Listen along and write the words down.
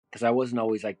because I wasn't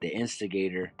always like the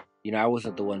instigator. I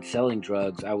wasn't the one selling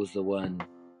drugs. I was the one,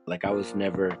 like, I was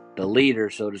never the leader,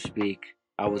 so to speak.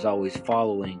 I was always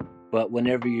following. But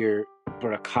whenever you're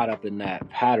sort of caught up in that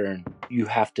pattern, you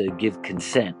have to give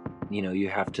consent. You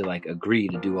have to like agree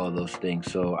to do all those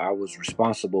things. So I was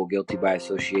responsible, guilty by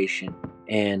association.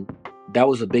 And that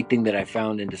was a big thing that I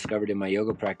found and discovered in my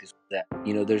yoga practice, that,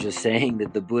 there's a saying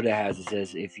that the Buddha has. It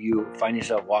says, if you find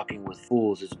yourself walking with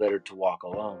fools, it's better to walk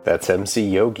alone. That's MC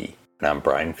Yogi, and I'm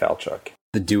Brian Falchuk.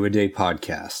 The Do a Day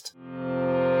podcast,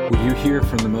 where you hear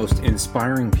from the most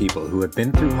inspiring people who have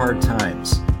been through hard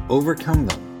times, overcome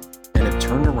them, and have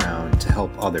turned around to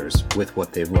help others with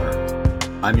what they've learned.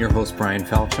 I'm your host, Brian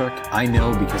Falchuk. I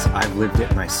know because I've lived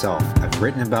it myself. I've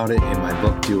written about it in my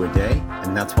book, Do a Day,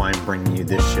 and that's why I'm bringing you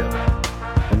this show.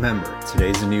 Remember,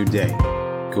 today's a new day.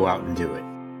 Go out and do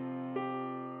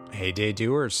it. Hey, day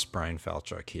doers. Brian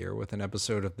Falchuk here with an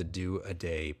episode of the Do a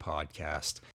Day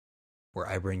podcast, where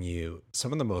I bring you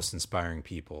some of the most inspiring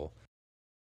people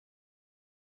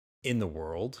in the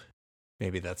world.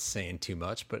 Maybe that's saying too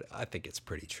much, but I think it's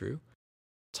pretty true.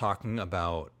 Talking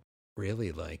about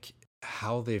really like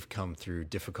how they've come through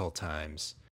difficult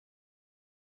times,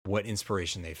 what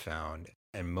inspiration they found,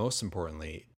 and most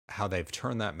importantly, how they've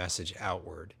turned that message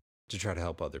outward to try to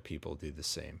help other people do the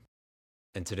same.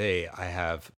 And today I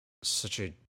have such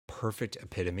a perfect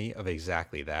epitome of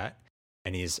exactly that.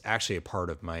 And he's actually a part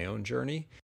of my own journey.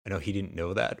 I know he didn't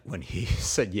know that when he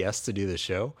said yes to do the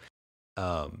show.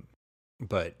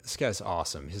 But this guy's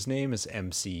awesome. His name is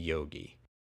MC Yogi,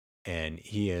 and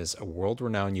he is a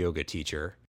world-renowned yoga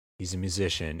teacher. He's a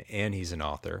musician, and he's an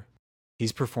author.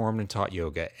 He's performed and taught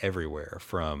yoga everywhere,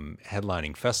 from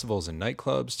headlining festivals and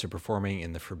nightclubs to performing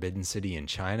in the Forbidden City in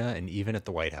China and even at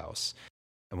the White House.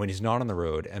 And when he's not on the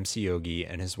road, MC Yogi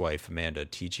and his wife, Amanda,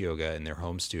 teach yoga in their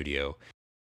home studio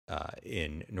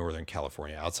in Northern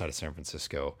California, outside of San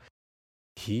Francisco.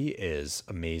 He is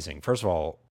amazing. First of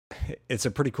all, it's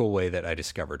a pretty cool way that I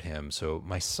discovered him. So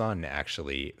my son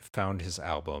actually found his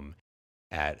album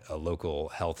at a local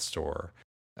health store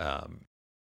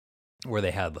where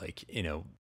they had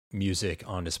music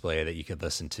on display that you could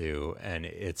listen to. And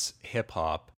it's hip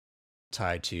hop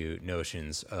tied to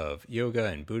notions of yoga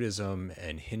and Buddhism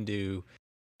and Hindu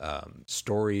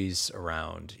stories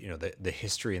around, the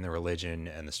history and the religion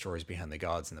and the stories behind the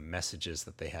gods and the messages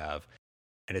that they have.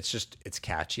 And it's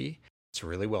catchy. It's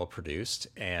really well produced,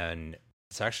 and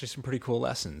it's actually some pretty cool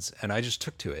lessons. And I just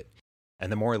took to it.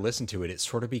 And the more I listened to it, it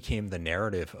sort of became the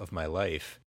narrative of my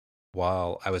life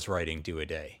while I was writing Do a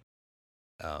Day.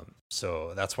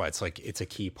 So that's why it's a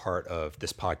key part of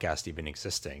this podcast even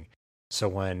existing. So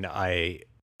when I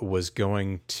was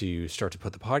going to start to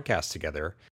put the podcast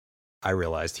together, I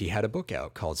realized he had a book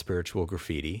out called Spiritual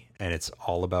Graffiti, and it's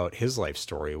all about his life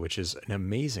story, which is an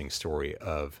amazing story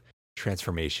of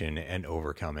transformation and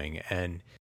overcoming, and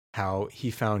how he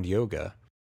found yoga,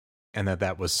 and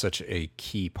that was such a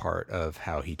key part of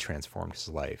how he transformed his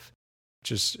life.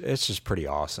 It's just pretty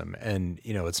awesome. And,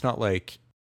 it's not like,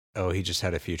 oh, he just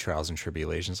had a few trials and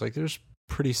tribulations. Like, there's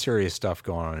pretty serious stuff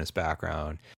going on in his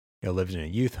background. Lived in a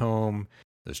youth home.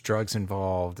 There's drugs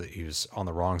involved. He was on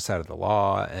the wrong side of the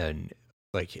law, and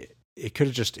it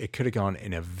could have gone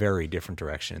in a very different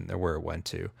direction than where it went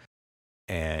to.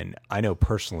 And I know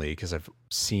personally, because I've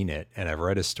seen it and I've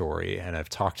read his story and I've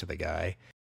talked to the guy,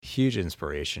 huge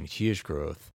inspiration, huge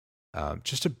growth,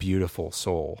 just a beautiful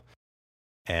soul.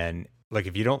 And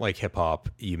if you don't like hip hop,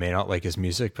 you may not like his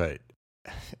music, but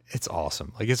it's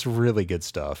awesome. It's really good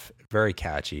stuff, very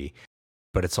catchy,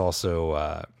 but it's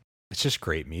also, it's just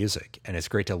great music, and it's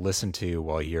great to listen to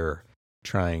while you're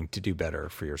trying to do better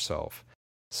for yourself.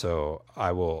 So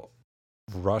I will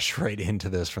rush right into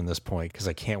this from this point, because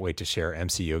I can't wait to share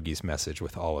MC Yogi's message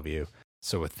with all of you.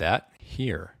 So with that,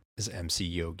 here is MC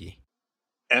Yogi.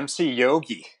 MC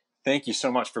Yogi, thank you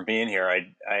so much for being here.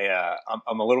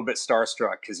 I'm a little bit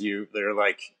starstruck because they're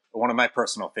like one of my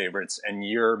personal favorites, and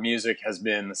your music has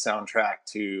been the soundtrack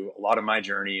to a lot of my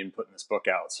journey in putting this book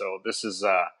out. So this is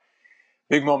a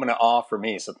big moment of awe for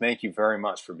me. So thank you very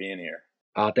much for being here.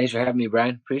 Thanks for having me,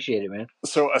 Brian. Appreciate it, man.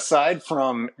 So aside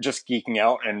from just geeking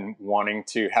out and wanting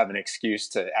to have an excuse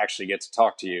to actually get to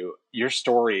talk to you, your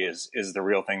story is the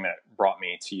real thing that brought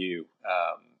me to you.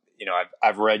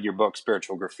 I've read your book,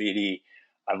 Spiritual Graffiti.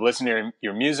 I've listened to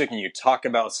your music, and you talk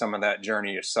about some of that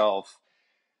journey yourself.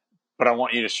 But I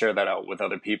want you to share that out with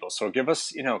other people. So give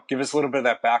us a little bit of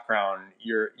that background,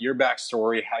 your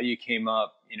backstory, how you came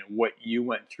up, what you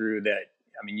went through.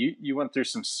 You went through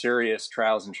some serious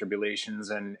trials and tribulations,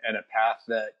 and a path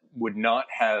that would not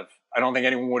have, I don't think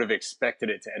anyone would have expected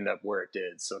it to end up where it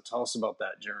did. So tell us about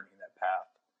that journey, that path.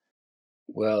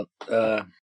 Well,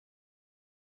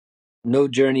 no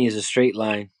journey is a straight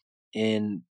line,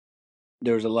 and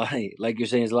there's a lot, like you're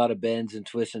saying, there's a lot of bends and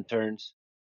twists and turns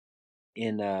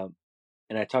in, and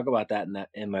I talk about that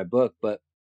in my book. But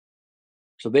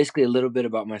so basically, a little bit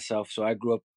about myself. So I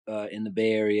grew up in the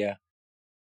Bay Area.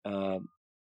 Um,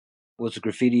 was a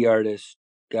graffiti artist.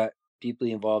 Got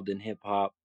deeply involved in hip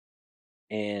hop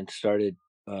and started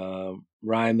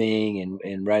rhyming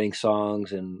and writing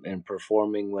songs and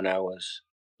performing when I was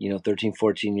 13,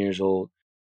 14 years old.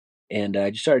 And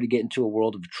I just started to get into a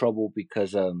world of trouble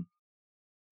because the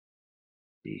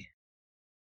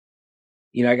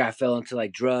I got fell into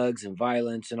like drugs and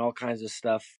violence and all kinds of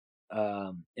stuff.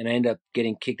 And I ended up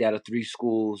getting kicked out of 3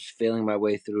 schools, failing my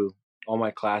way through all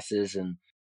my classes, and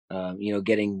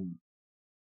getting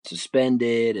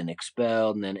suspended and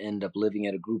expelled, and then end up living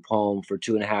at a group home for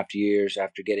 2.5 years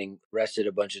after getting arrested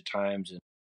a bunch of times.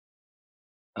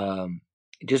 And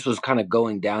it just was kind of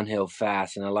going downhill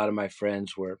fast. And a lot of my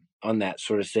friends were on that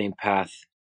sort of same path,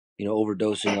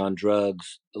 overdosing on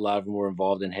drugs. A lot of them were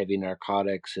involved in heavy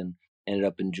narcotics and ended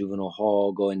up in juvenile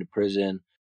hall, going to prison.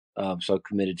 So I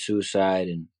committed suicide.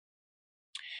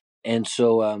 And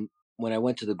so when I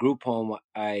went to the group home,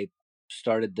 I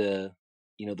started the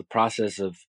process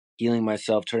of healing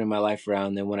myself, turning my life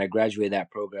around. Then when I graduated that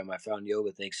program, I found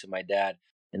yoga thanks to my dad,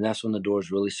 and that's when the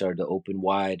doors really started to open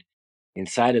wide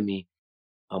inside of me.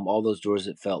 All those doors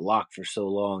that felt locked for so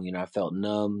long, I felt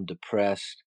numb,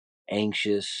 depressed,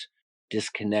 anxious,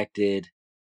 disconnected,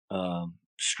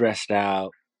 stressed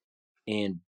out.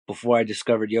 And before I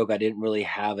discovered yoga, I didn't really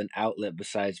have an outlet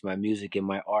besides my music and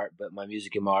my art, but my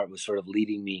music and my art was sort of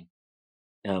leading me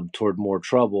toward more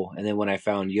trouble. And then when I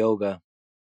found yoga,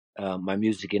 my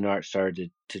music and art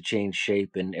started to change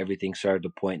shape, and everything started to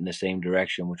point in the same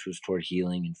direction, which was toward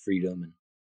healing and freedom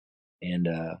and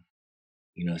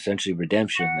essentially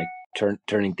redemption, like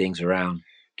turning things around.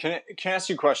 Can I ask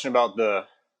you a question about the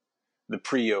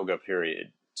pre-yoga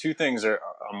period? Two things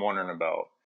I'm wondering about.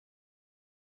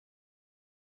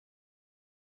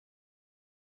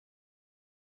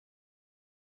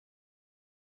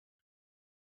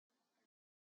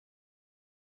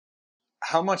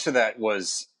 How much of that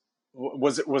was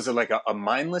it like a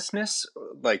mindlessness,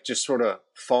 like just sort of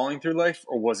falling through life,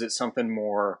 or was it something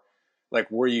more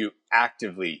like, were you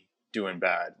actively doing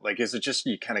bad? Like, is it just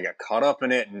you kind of got caught up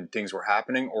in it and things were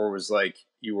happening, or was like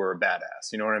you were a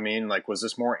badass? You know what I mean? Like, was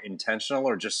this more intentional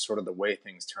or just sort of the way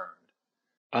things turned?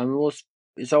 Well,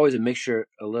 it's always a mixture,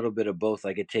 a little bit of both.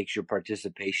 Like it takes your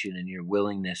participation and your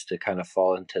willingness to kind of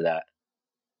fall into that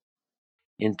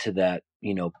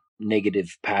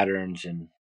negative patterns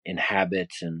and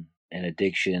habits and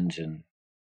addictions. And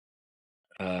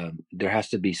there has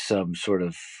to be some sort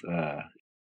of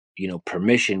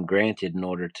permission granted in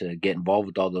order to get involved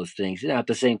with all those things. And at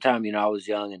the same time, I was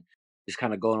young and just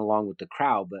kind of going along with the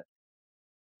crowd, but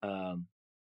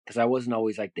because I wasn't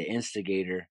always like the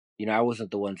instigator. I wasn't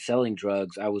the one selling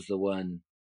drugs. I was the one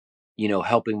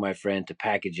helping my friend to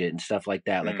package it and stuff like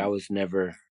that. Like I was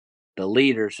never the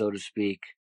leader, so to speak.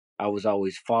 I was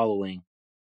always following.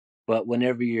 But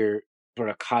whenever you're sort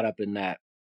of caught up in that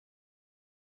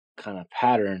kind of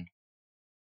pattern,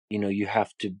 you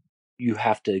have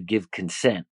to give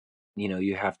consent.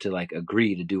 You have to like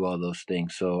agree to do all those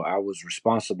things. So I was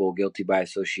responsible, guilty by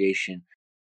association,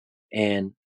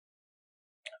 and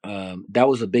that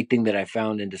was a big thing that I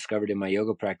found and discovered in my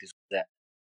yoga practice. That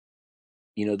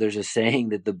there's a saying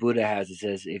that the Buddha has. It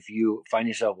says, "If you find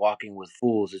yourself walking with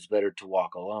fools, it's better to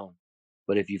walk alone.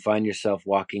 But if you find yourself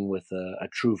walking with a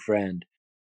true friend,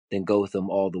 then go with them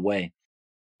all the way."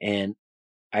 And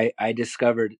I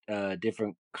discovered a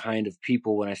different kind of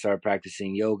people when I started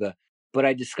practicing yoga, but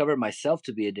I discovered myself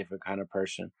to be a different kind of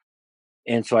person.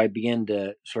 And so I began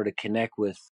to sort of connect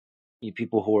with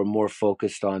people who are more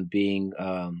focused on being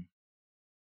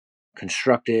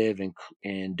constructive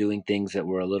and doing things that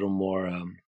were a little more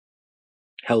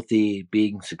healthy,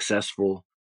 being successful.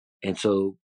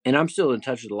 And I'm still in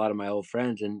touch with a lot of my old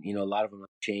friends, and a lot of them have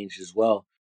changed as well.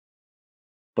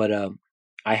 But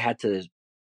I had to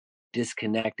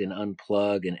disconnect and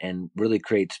unplug and really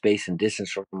create space and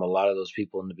distance from a lot of those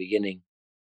people in the beginning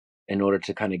in order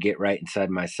to kind of get right inside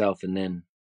myself. And then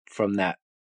from that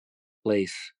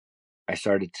place, I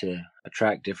started to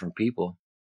attract different people.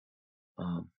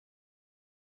 Um,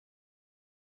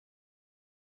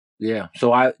 yeah.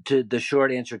 So the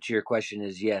short answer to your question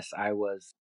is yes, I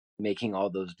was making all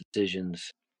those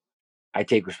decisions. I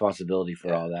take responsibility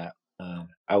for all that.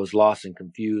 I was lost and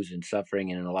confused and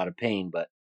suffering and in a lot of pain, but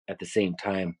at the same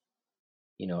time,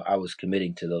 I was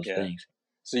committing to those things.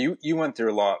 So you went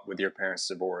through a lot with your parents'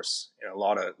 divorce. A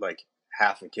lot of, like,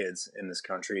 half the kids in this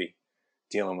country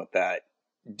dealing with that.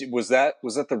 Was that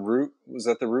the root? Was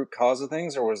that the root cause of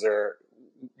things, or was there?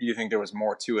 Do you think there was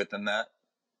more to it than that?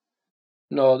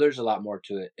 No, there's a lot more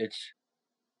to it. It's,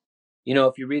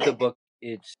 if you read the book,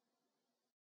 it's,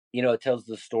 it tells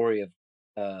the story of,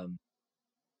 um,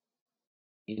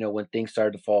 when things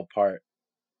started to fall apart.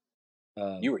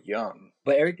 You were young.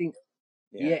 But everything,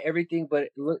 Yeah. yeah, everything. But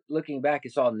looking back,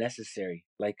 it's all necessary.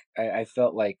 Like I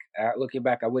felt like looking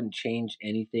back, I wouldn't change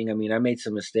anything. I mean, I made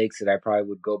some mistakes that I probably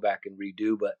would go back and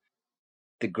redo, but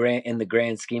in the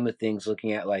grand scheme of things,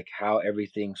 looking at like how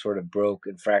everything sort of broke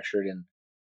and fractured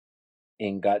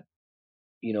and got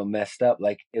messed up,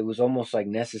 like it was almost like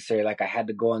necessary. Like I had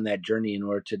to go on that journey in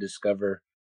order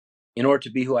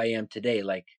to be who I am today.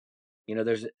 Like,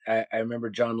 I remember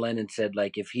John Lennon said,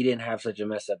 like, if he didn't have such a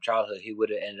messed up childhood, he would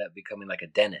have ended up becoming like a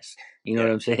dentist. You know Yeah.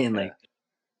 what I'm saying? Yeah. Like,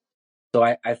 so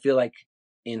I feel like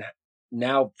in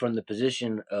now from the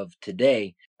position of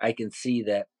today, I can see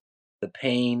that the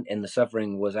pain and the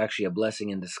suffering was actually a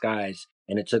blessing in disguise.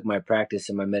 And it took my practice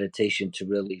and my meditation to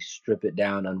really strip it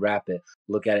down, unwrap it,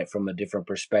 look at it from a different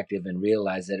perspective, and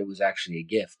realize that it was actually a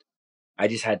gift. I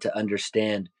just had to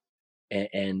understand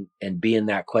and be in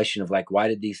that question of like, why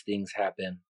did these things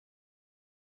happen,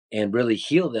 and really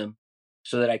heal them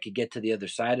so that I could get to the other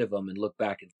side of them and look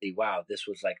back and see, wow, this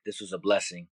was a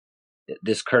blessing.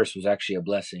 This curse was actually a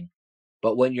blessing.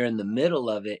 But when you're in the middle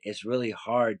of it, it's really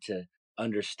hard to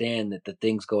understand that the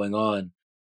things going on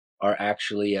are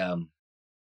actually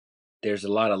there's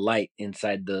a lot of light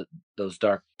inside those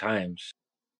dark times.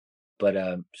 But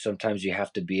sometimes you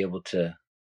have to be able to,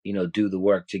 do the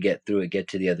work to get through it, get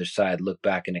to the other side, look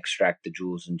back and extract the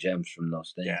jewels and gems from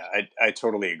those things. Yeah, I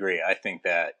totally agree. I think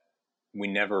that we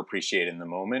never appreciate in the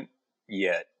moment,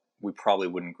 yet we probably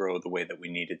wouldn't grow the way that we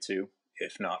needed to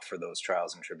if not for those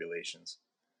trials and tribulations.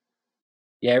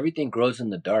 Yeah, everything grows in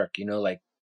the dark, like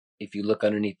if you look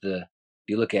if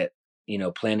you look at,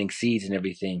 planting seeds and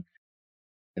everything,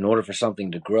 in order for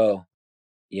something to grow,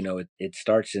 it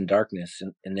starts in darkness,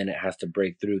 and then it has to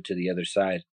break through to the other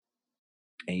side,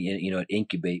 and it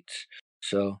incubates.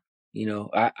 So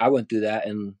I went through that,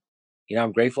 and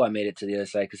I'm grateful I made it to the other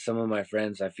side, because some of my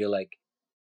friends, I feel like,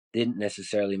 didn't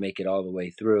necessarily make it all the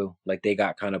way through. Like they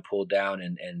got kind of pulled down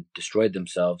and destroyed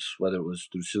themselves, whether it was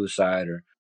through suicide or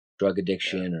drug Yeah.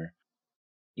 addiction, or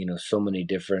so many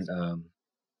different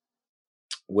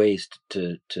ways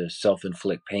to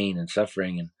self-inflict pain and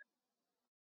suffering. And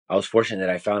I was fortunate that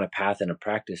I found a path and a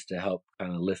practice to help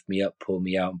kind of lift me up, pull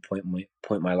me out, and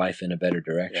point my life in a better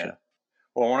direction. Yeah.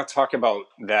 Well, I want to talk about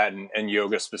that and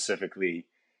yoga specifically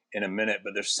in a minute,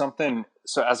 but there's something.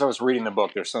 So as I was reading the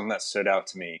book, there's something that stood out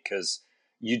to me because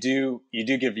you do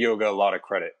give yoga a lot of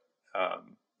credit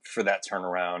for that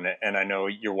turnaround, and I know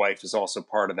your wife is also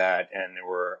part of that, and there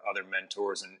were other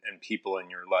mentors and people in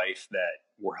your life that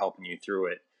were helping you through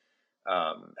it,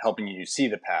 helping you see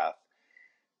the path.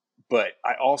 But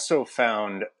I also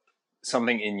found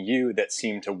something in you that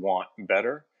seemed to want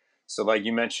better. So, like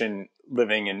you mentioned,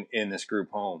 living in this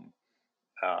group home,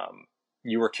 um,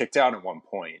 you were kicked out at one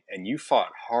point and you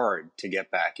fought hard to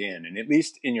get back in. And at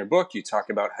least in your book, you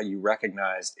talk about how you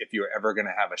recognized if you were ever going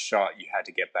to have a shot, you had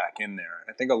to get back in there.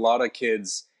 And I think a lot of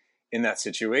kids in that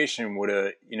situation would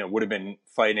have been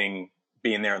fighting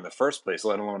being there in the first place,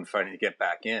 let alone fighting to get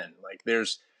back in. Like there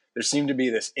seemed to be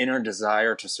this inner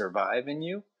desire to survive in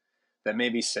you that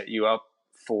maybe set you up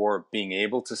for being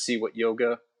able to see what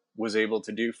yoga was able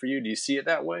to do for you. Do you see it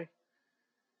that way?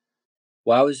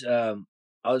 Well,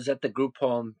 I was at the group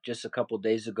home just a couple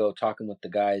days ago talking with the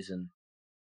guys, and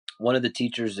one of the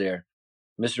teachers there,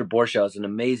 Mr. Borshell, is an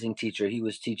amazing teacher. He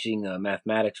was teaching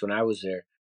mathematics when I was there,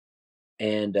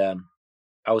 and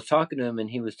I was talking to him, and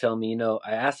he was telling me,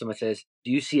 I asked him, I says, "Do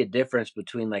you see a difference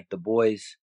between like the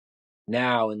boys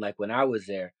now and like when I was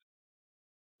there?"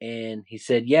 And he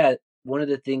said, "Yeah, one of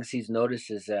the things he's noticed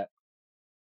is that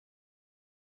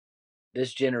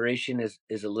this generation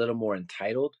is a little more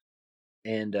entitled,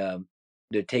 and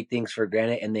they take things for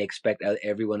granted, and they expect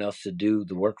everyone else to do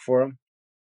the work for them."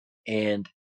 And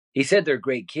he said they're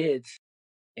great kids,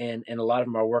 and a lot of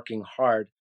them are working hard.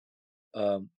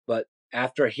 But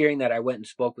after hearing that, I went and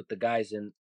spoke with the guys,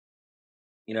 and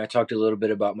I talked a little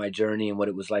bit about my journey and what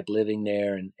it was like living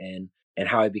there, and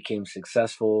how I became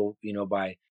successful,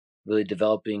 by really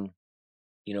developing,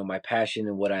 my passion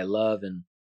and what I love. And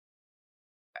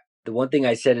the one thing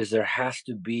I said is there has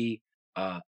to be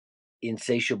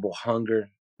insatiable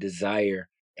hunger, desire,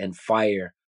 and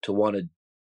fire to want to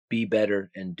be better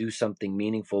and do something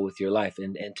meaningful with your life,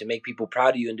 and to make people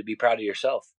proud of you and to be proud of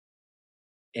yourself.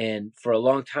 And for a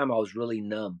long time, I was really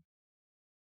numb.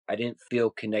 I didn't feel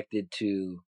connected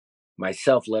to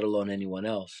myself, let alone anyone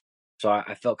else. So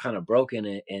I felt kind of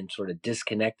broken and sort of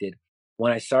disconnected.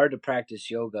 When I started to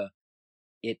practice yoga,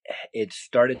 it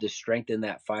started to strengthen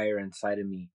that fire inside of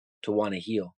me to want to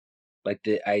heal.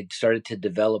 I started to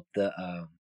develop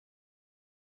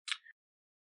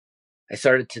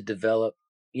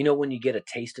when you get a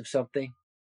taste of something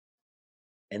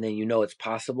and then it's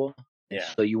possible, and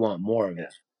so you want more of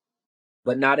it,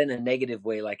 but not in a negative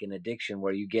way, like an addiction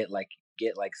where you get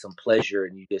some pleasure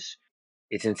and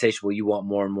it's insatiable. You want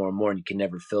more and more and more, and you can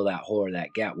never fill that hole or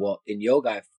that gap. Well, in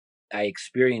yoga, I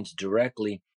experienced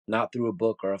directly, not through a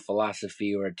book or a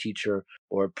philosophy or a teacher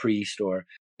or a priest or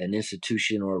an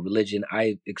institution or a religion.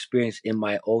 I experienced in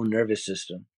my own nervous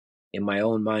system, in my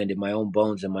own mind, in my own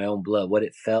bones, in my own blood, what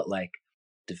it felt like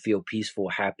to feel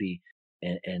peaceful, happy,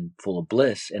 and full of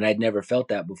bliss. And I'd never felt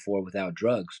that before without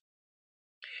drugs.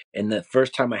 And the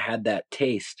first time I had that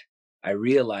taste, I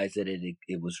realized that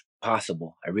it was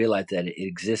possible. I realized that it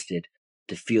existed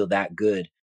to feel that good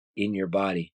in your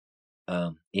body,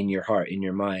 in your heart, in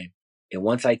your mind. And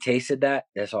once I tasted that,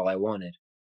 that's all I wanted,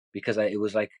 because it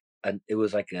was like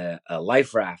a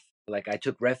life raft. Like I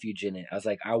took refuge in it. I was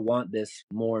like, I want this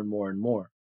more and more and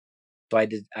more. So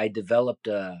I developed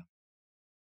trying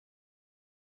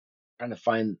to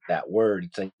find that word.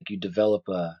 It's like you develop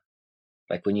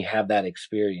like when you have that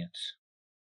experience.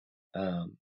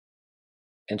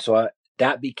 And so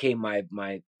that became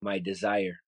my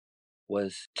desire,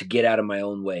 was to get out of my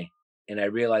own way. And I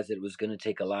realized that it was going to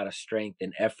take a lot of strength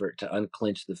and effort to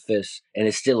unclench the fist. And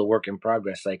it's still a work in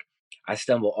progress. Like I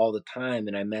stumble all the time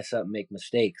and I mess up and make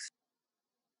mistakes.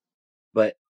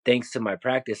 But thanks to my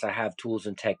practice, I have tools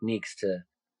and techniques to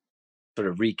sort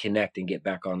of reconnect and get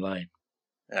back online.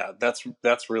 Yeah,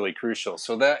 that's really crucial.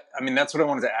 So that's what I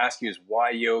wanted to ask you, is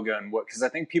why yoga, and what, because I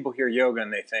think people hear yoga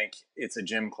and they think it's a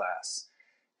gym class.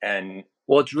 And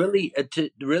well, it's really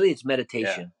it's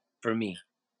meditation for me.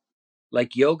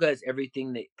 Like yoga is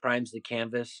everything that primes the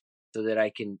canvas so that I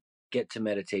can get to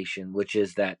meditation, which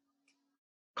is that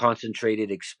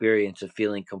concentrated experience of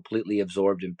feeling completely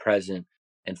absorbed and present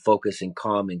and focused and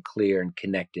calm and clear and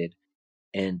connected.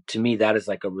 And to me, that is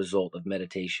like a result of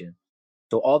meditation.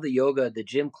 So all the yoga, the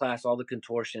gym class, all the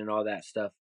contortion and all that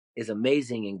stuff is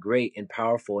amazing and great and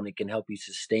powerful, and it can help you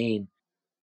sustain,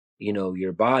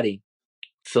 your body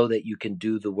so that you can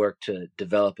do the work to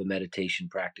develop a meditation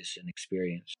practice and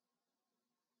experience.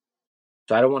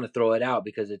 So I don't want to throw it out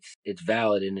because it's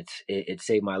valid and it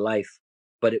saved my life,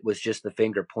 but it was just the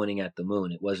finger pointing at the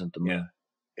moon. It wasn't the moon. Yeah.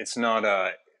 It's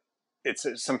not it's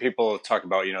some people talk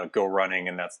about, go running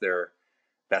and that's their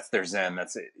zen.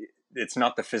 That's it. It's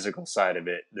not the physical side of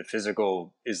it. The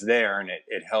physical is there and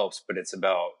it helps, but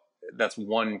that's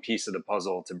one piece of the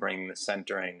puzzle to bring the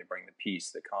centering, to bring the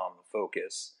peace, the calm, the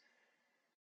focus.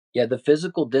 Yeah, the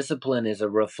physical discipline is a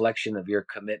reflection of your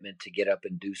commitment to get up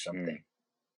and do something.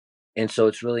 And so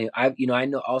it's really, I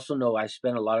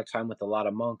spent a lot of time with a lot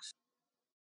of monks,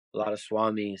 a lot of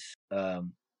swamis,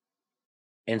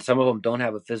 and some of them don't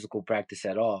have a physical practice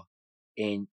at all.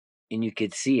 And you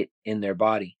could see it in their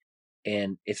body,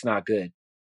 and it's not good.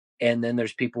 And then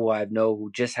there's people I know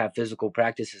who just have physical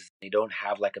practices. They don't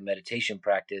have like a meditation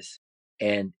practice,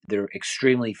 and they're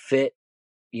extremely fit,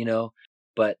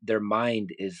 but their mind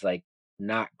is like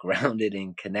not grounded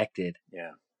and connected.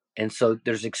 Yeah. And so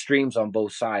there's extremes on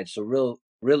both sides. So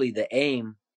really the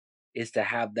aim is to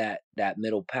have that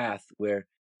middle path where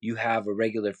you have a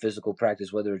regular physical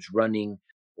practice, whether it's running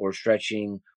or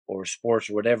stretching or sports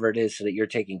or whatever it is, so that you're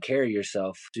taking care of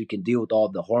yourself so you can deal with all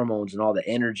the hormones and all the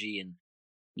energy and,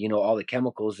 all the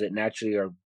chemicals that naturally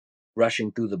are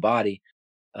rushing through the body.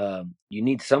 You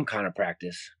need some kind of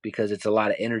practice because it's a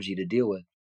lot of energy to deal with.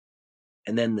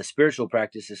 And then the spiritual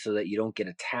practice is so that you don't get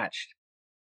attached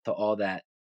to all that,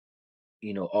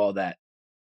 all that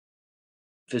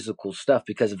physical stuff,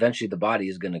 because eventually the body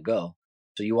is going to go.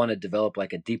 So you want to develop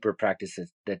like a deeper practice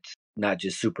that's not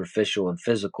just superficial and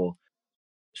physical.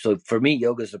 So for me,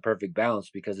 yoga is the perfect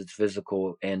balance because it's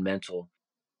physical and mental,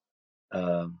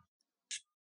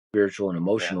 spiritual and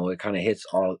emotional. Yeah. It kind of hits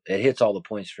all the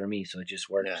points for me. So it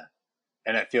just works. Yeah.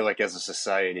 And I feel like as a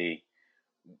society,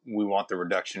 we want the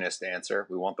reductionist answer.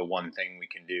 We want the one thing we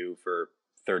can do for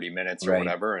 30 minutes or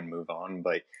whatever and move on.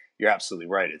 But you're absolutely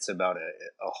right. It's about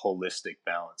a holistic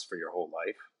balance for your whole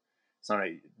life. It's not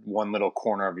one little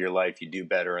corner of your life you do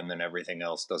better and then everything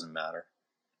else doesn't matter.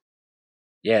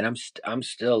 Yeah, and I'm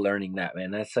still learning that,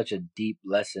 man. That's such a deep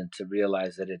lesson to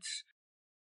realize that it's,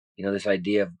 this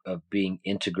idea of being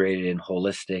integrated and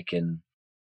holistic, and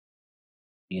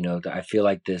I feel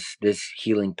like this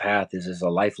healing path is a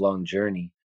lifelong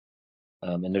journey,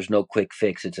 and there's no quick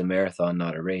fix. It's a marathon,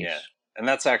 not a race. Yeah, And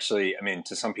that's actually, I mean,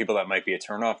 to some people that might be a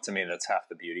turnoff. To me, that's half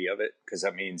the beauty of it, because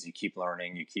that means you keep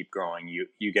learning, you keep growing,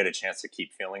 you get a chance to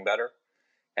keep feeling better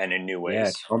and in new Yeah,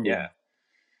 it's ways. humbling.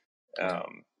 Yeah.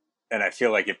 And I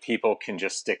feel like if people can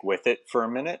just stick with it for a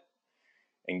minute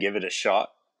and give it a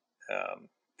shot,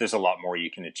 there's a lot more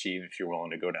you can achieve if you're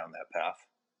willing to go down that path.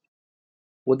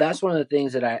 Well, that's one of the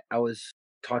things that I was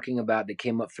talking about that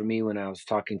came up for me when I was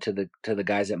talking to the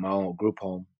guys at my own group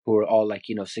home, who were all like,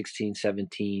 16,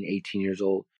 17, 18 years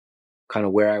old, kind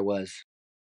of where I was,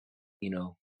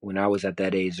 when I was at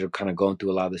that age. They're kind of going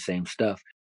through a lot of the same stuff.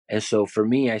 And so for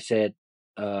me, I said,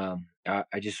 I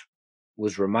just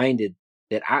was reminded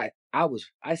that I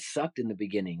sucked in the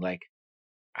beginning. Like,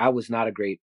 I was not a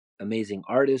great, amazing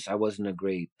artist. I wasn't a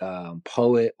great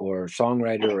poet or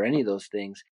songwriter or any of those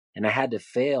things. And I had to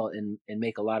fail and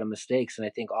make a lot of mistakes. And I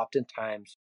think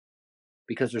oftentimes,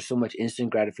 because there's so much instant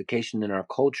gratification in our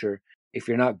culture, if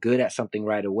you're not good at something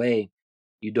right away,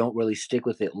 you don't really stick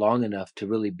with it long enough to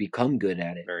really become good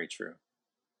at it. Very true.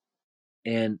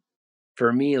 And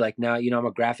for me, like now, I'm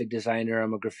a graphic designer,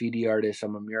 I'm a graffiti artist,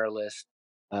 I'm a muralist.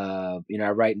 I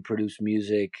write and produce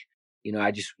music.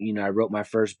 I wrote my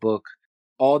first book.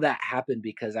 All that happened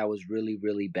because I was really,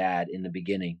 really bad in the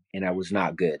beginning and I was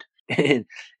not good. And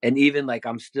even like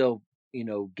I'm still,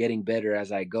 getting better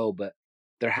as I go, but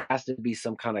there has to be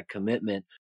some kind of commitment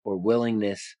or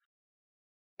willingness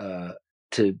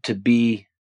to be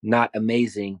not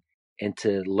amazing and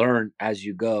to learn as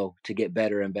you go to get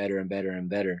better and better and better and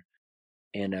better.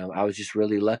 And I was just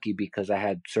really lucky because I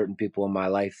had certain people in my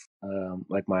life,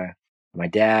 like my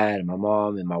dad and my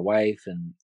mom and my wife,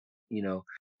 and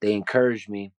they encouraged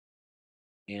me,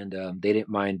 and they didn't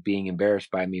mind being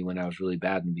embarrassed by me when I was really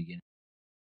bad in the beginning.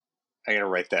 I gotta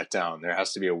write that down. There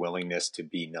has to be a willingness to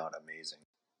be not amazing.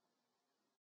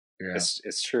 Yeah.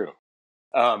 It's true.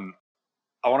 I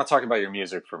want to talk about your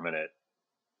music for a minute,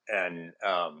 and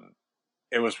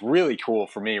it was really cool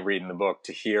for me reading the book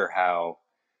to hear how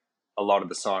a lot of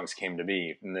the songs came to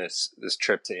be from this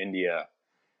trip to India,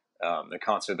 the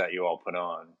concert that you all put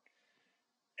on,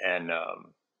 and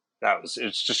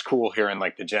it's just cool hearing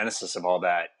like the genesis of all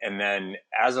that, and then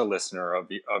as a listener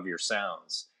of your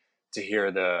sounds, to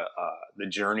hear the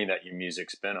journey that your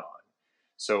music's been on.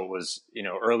 So it was,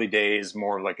 early days,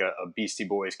 more like a Beastie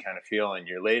Boys kind of feel, and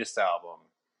your latest album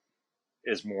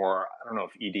is more, I don't know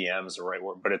if EDM is the right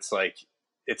word, but it's like,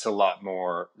 it's a lot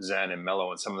more zen and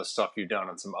mellow. And some of the stuff you've done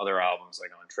on some other albums,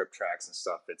 like on Trip Tracks and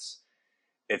stuff,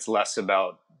 it's less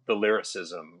about the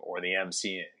lyricism or the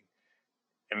MCing.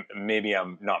 And maybe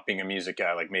I'm not being a music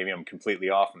guy, like maybe I'm completely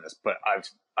off on this, but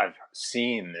I've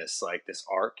seen this, like this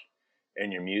arc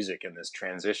in your music and this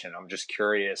transition. I'm just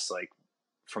curious, like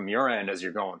from your end, as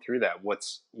you're going through that,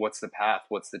 what's the path?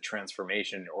 What's the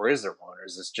transformation? Or is there one? Or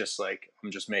is this just like,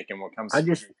 I'm just making what comes to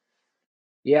me?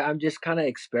 Yeah, I'm just kind of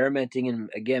experimenting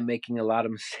and again, making a lot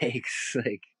of mistakes.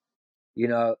 Like,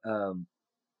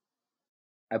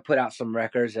 I put out some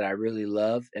records that I really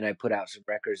love, and I put out some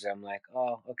records that I'm like,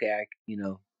 oh, okay,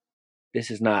 this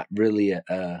is not really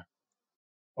a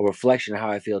reflection of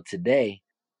how I feel today,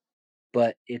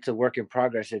 but it's a work in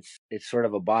progress. It's sort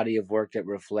of a body of work that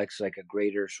reflects like a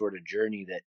greater sort of journey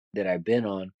that I've been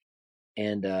on.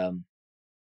 And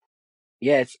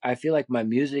yeah, I feel like my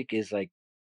music is like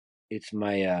it's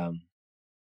my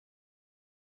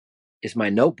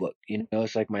notebook,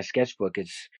 it's like my sketchbook.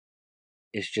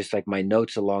 It's just like my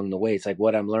notes along the way. It's like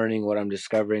what I'm learning, what I'm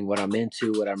discovering, what I'm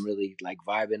into, what I'm really like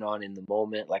vibing on in the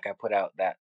moment. Like I put out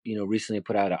that, recently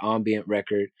put out an ambient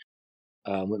record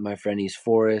with my friend East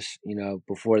Forest.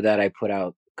 Before that I put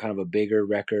out kind of a bigger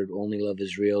record, Only Love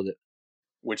Is Real,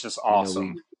 which is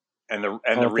awesome. And the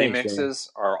remixes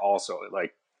are also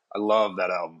like, I love that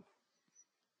album.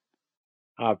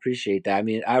 I appreciate that. I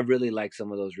mean, I really like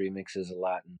some of those remixes a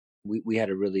lot. And we had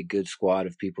a really good squad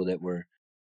of people that were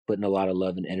putting a lot of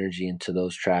love and energy into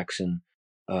those tracks, and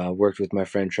worked with my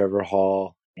friend Trevor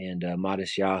Hall and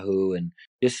Modest Yahoo, and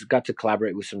just got to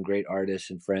collaborate with some great artists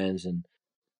and friends. And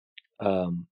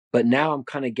but now I'm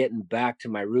kind of getting back to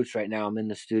my roots right now. I'm in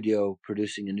the studio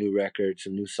producing a new record,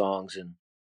 some new songs,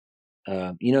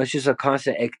 and it's just a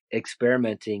constant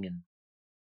experimenting, and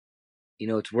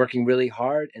it's working really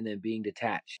hard and then being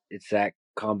detached. It's that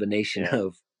combination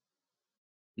of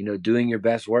doing your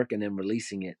best work and then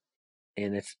releasing it.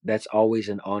 And that's always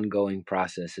an ongoing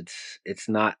process. It's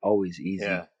not always easy.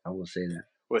 Yeah. I will say that.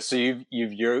 Well, so you've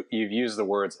used the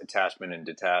words attachment and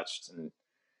detached and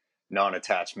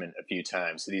non-attachment a few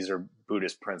times. So these are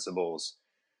Buddhist principles.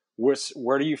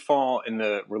 Where do you fall in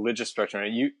the religious spectrum?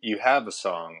 You have a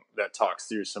song that talks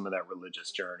through some of that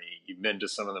religious journey. You've been to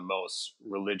some of the most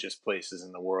religious places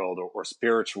in the world, or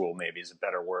spiritual maybe is a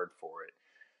better word for it.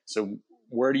 So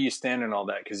where do you stand in all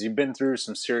that? Because you've been through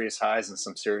some serious highs and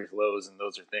some serious lows, and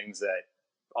those are things that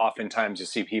oftentimes you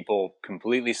see people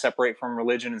completely separate from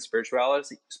religion and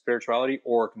spirituality,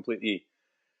 or completely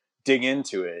dig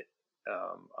into it.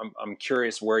 I'm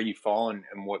curious where you fall and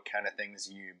what kind of things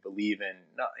you believe in.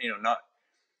 Not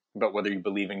about whether you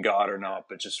believe in God or not,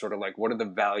 but just sort of like, what are the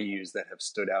values that have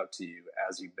stood out to you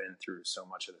as you've been through so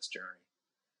much of this journey?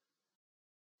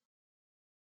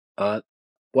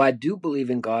 Well, I do believe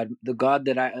in God. The God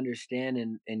that I understand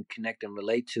and connect and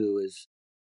relate to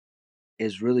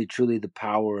is really truly the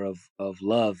power of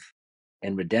love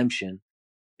and redemption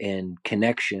and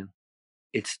connection.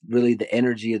 It's really the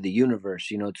energy of the universe.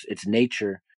 It's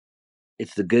nature.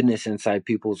 It's the goodness inside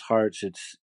people's hearts.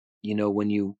 It's, when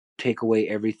you take away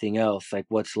everything else, like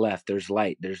what's left? There's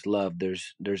light, there's love,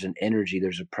 there's an energy,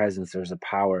 there's a presence, there's a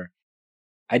power.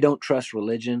 I don't trust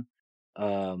religion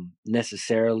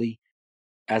necessarily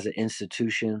as an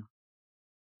institution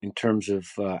in terms of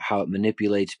how it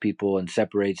manipulates people and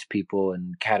separates people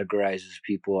and categorizes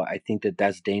people. I think that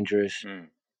that's dangerous.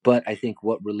 But I think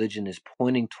what religion is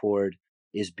pointing toward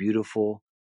is beautiful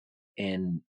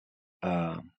and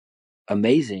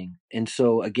amazing. And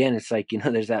so again, it's like,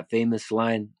 there's that famous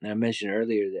line I mentioned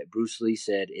earlier that Bruce Lee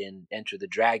said in Enter the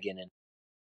Dragon. And,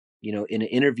 in an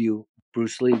interview,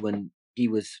 Bruce Lee, when he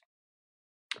was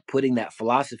putting that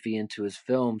philosophy into his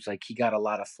films, like he got a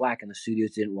lot of flack and the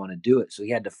studios didn't want to do it. So he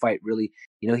had to fight really,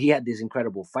 he had these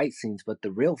incredible fight scenes, but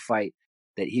the real fight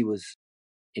that he was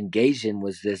engaged in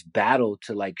was this battle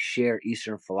to like share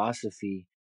Eastern philosophy,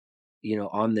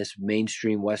 on this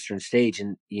mainstream Western stage.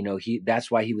 And, that's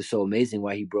why he was so amazing,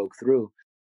 why he broke through.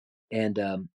 And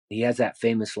he has that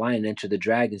famous line, Enter the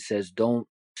Dragon, says, "Don't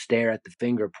stare at the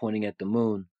finger pointing at the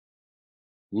moon.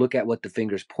 Look at what the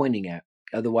finger's pointing at.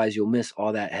 Otherwise, you'll miss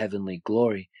all that heavenly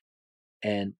glory."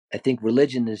 And I think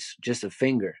religion is just a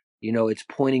finger. It's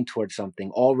pointing towards something.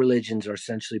 All religions are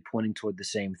essentially pointing toward the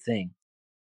same thing.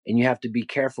 And you have to be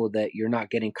careful that you're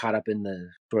not getting caught up in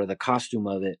the sort of the costume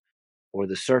of it or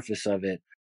the surface of it,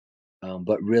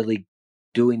 but really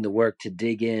doing the work to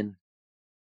dig in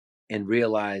and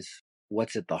realize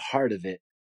what's at the heart of it,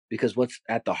 because what's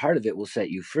at the heart of it will set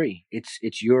you free.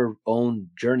 It's your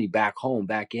own journey back home,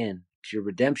 back in. It's your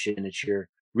redemption. It's your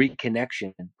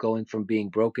reconnection. Going from being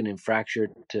broken and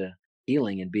fractured to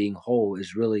healing and being whole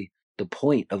is really the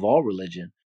point of all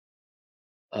religion.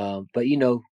 But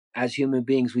as human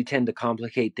beings, we tend to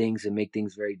complicate things and make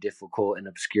things very difficult and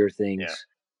obscure things. Yeah.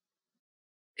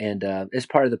 And it's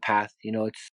part of the path.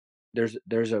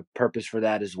 There's a purpose for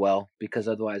that as well, because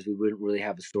otherwise we wouldn't really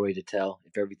have a story to tell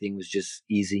if everything was just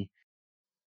easy.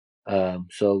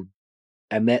 So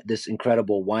I met this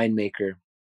incredible winemaker,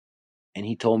 and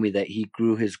he told me that he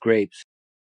grew his grapes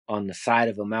on the side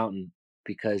of a mountain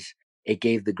because it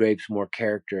gave the grapes more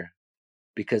character,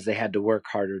 because they had to work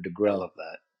harder to grow. I love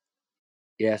that.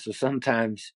 Yeah, so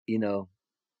sometimes,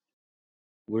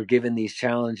 we're given these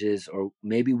challenges, or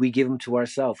maybe we give them to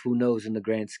ourselves. Who knows, in the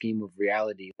grand scheme of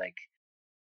reality, like,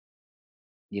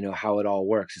 how it all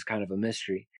works is kind of a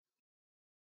mystery.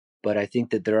 But I think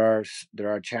that there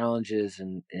are challenges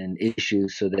and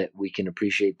issues so that we can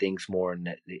appreciate things more, and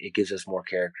that it gives us more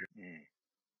character.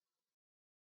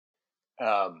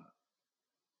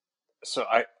 So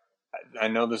I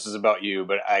know this is about you,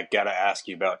 but I got to ask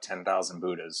you about 10,000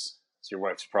 Buddhas. It's your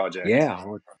wife's project. Yeah,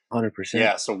 100%.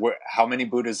 Yeah. So how many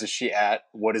Buddhas is she at?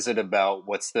 What is it about?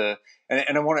 And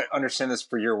I want to understand this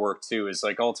for your work too, is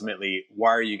like, ultimately, why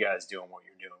are you guys doing what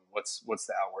you're doing? What's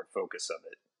the outward focus of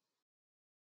it?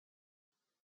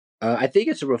 I think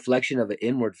it's a reflection of an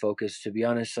inward focus, to be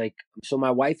honest. Like, so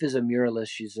my wife is a muralist.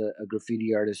 She's a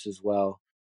graffiti artist as well.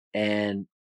 And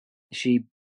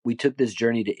we took this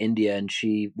journey to India, and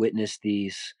she witnessed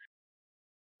these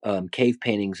cave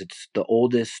paintings. It's the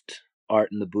oldest art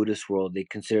in the Buddhist world. They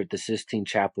consider it the Sistine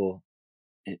Chapel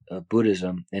of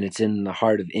Buddhism, and it's in the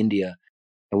heart of India.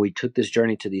 And we took this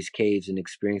journey to these caves and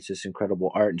experienced this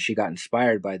incredible art. And she got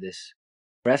inspired by this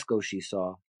fresco she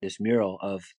saw, this mural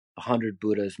of 100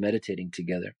 Buddhas meditating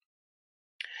together.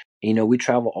 We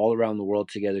travel all around the world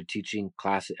together teaching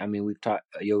classes. I mean, we've taught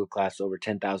a yoga class to over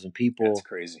 10,000 people. That's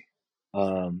crazy.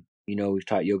 We've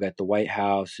taught yoga at the White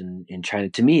House and in China.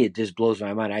 To me, it just blows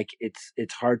my mind.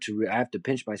 It's hard to. I have to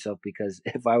pinch myself, because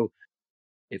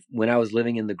when I was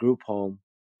living in the group home,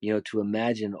 to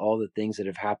imagine all the things that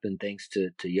have happened thanks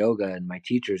to yoga and my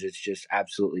teachers, it's just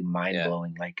absolutely mind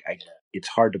blowing. Yeah. It's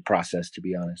hard to process, to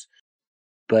be honest.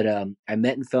 But I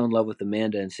met and fell in love with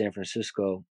Amanda in San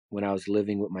Francisco when I was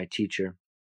living with my teacher.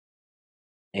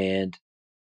 And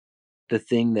the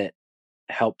thing that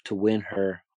helped to win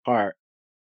her heart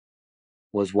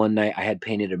was one night I had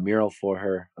painted a mural for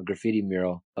her, a graffiti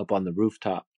mural up on the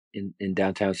rooftop in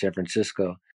downtown San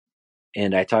Francisco.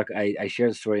 And I share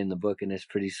the story in the book, and it's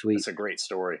pretty sweet. It's a great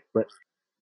story. But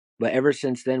ever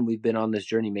since then, we've been on this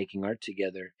journey making art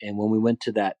together. And when we went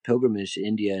to that pilgrimage to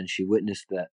India and she witnessed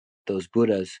those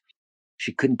Buddhas,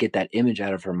 she couldn't get that image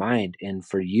out of her mind. And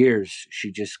for years,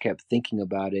 she just kept thinking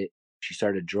about it. She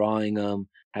started drawing them,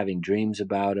 having dreams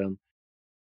about them.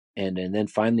 And then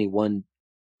finally one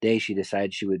day she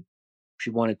decided she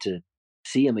wanted to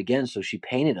see him again. So she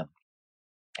painted him.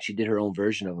 She did her own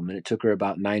version of him. And it took her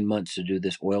about 9 months to do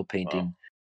this oil painting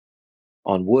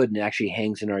on wood. And it actually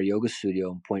hangs in our yoga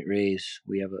studio in Point Reyes.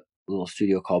 We have a little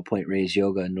studio called Point Reyes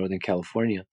Yoga in Northern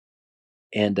California.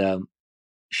 And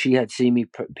she had seen me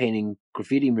painting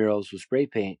graffiti murals with spray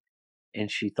paint. And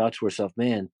she thought to herself,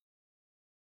 man,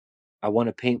 I want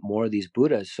to paint more of these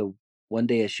Buddhas. So one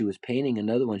day as she was painting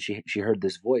another one, she heard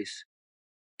this voice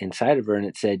inside of her, and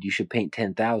it said, you should paint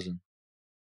 10,000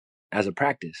 as a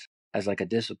practice, as like a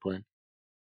discipline.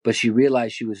 But she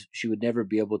realized she would never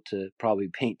be able to probably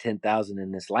paint 10,000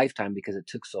 in this lifetime because it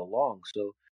took so long.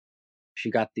 So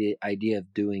she got the idea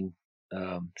of doing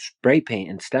spray paint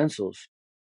and stencils.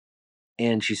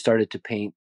 And she started to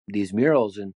paint these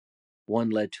murals, and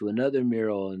one led to another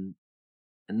mural and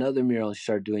another mural. And she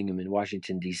started doing them in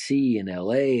Washington, D.C., and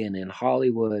L.A., and in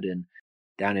Hollywood, and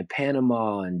down in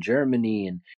Panama and Germany.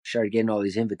 And she started getting all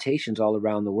these invitations all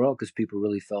around the world because people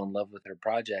really fell in love with her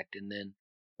project. And then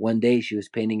one day she was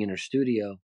painting in her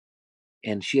studio,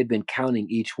 and she had been counting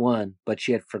each one, but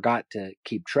she had forgot to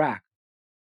keep track.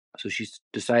 So she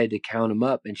decided to count them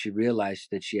up, and she realized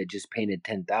that she had just painted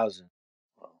 10,000.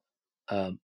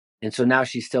 And so now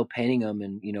she's still painting them,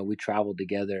 and we traveled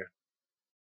together,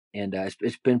 and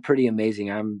it's been pretty amazing.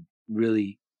 I'm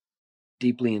really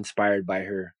deeply inspired by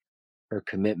her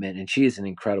commitment, and she is an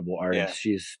incredible artist.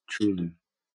 Yeah.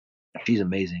 She's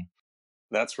amazing.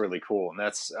 That's really cool, and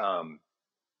that's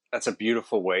a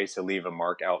beautiful way to leave a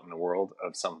mark out in the world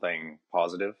of something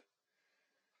positive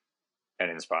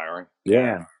and inspiring.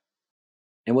 Yeah.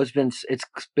 And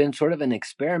it's been sort of an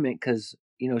experiment because,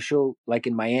 she'll, like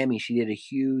in Miami, she did a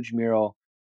huge mural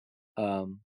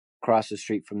across the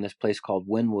street from this place called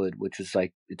Wynwood, which is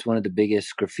it's one of the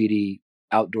biggest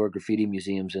outdoor graffiti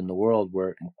museums in the world,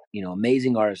 where,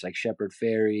 amazing artists like Shepard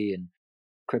Fairey and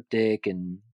Cryptic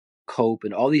and Cope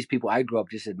and all these people I grew up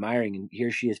just admiring. And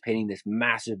here she is painting this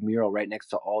massive mural right next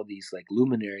to all these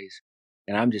luminaries.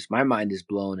 And my mind is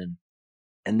blown.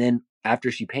 And then after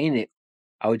she painted it,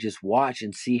 I would just watch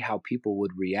and see how people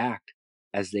would react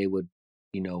as they would,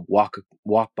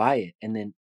 walk by it. And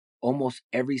then almost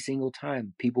every single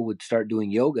time people would start doing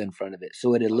yoga in front of it.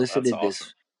 So it elicited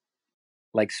this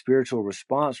spiritual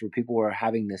response where people were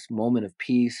having this moment of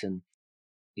peace, and,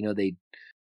 they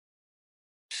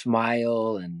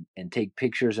smile and take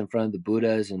pictures in front of the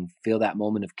Buddhas and feel that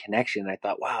moment of connection. I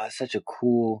thought, wow, that's such a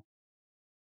cool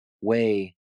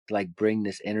way to bring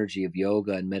this energy of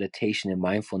yoga and meditation and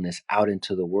mindfulness out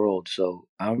into the world. So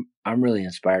I'm really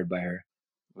inspired by her.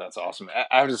 That's awesome.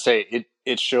 I have to say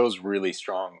it shows really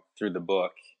strong through the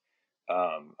book.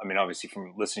 Obviously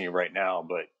from listening to you right now,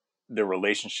 but the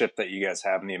relationship that you guys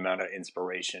have and the amount of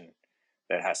inspiration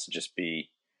that has to just be,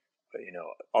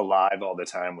 alive all the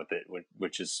time with it,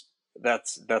 which is,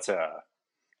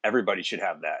 everybody should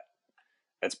have that.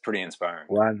 That's pretty inspiring.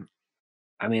 Well,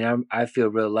 I feel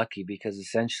real lucky because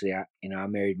essentially I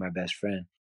married my best friend.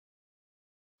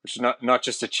 Which is not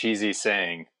just a cheesy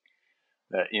saying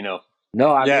that,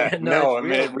 No,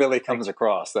 it really comes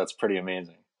across. That's pretty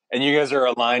amazing. And you guys are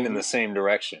aligned in the same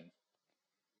direction.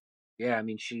 Yeah,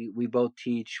 we both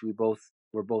teach. We're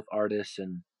both artists,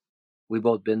 and we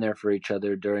both been there for each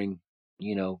other during,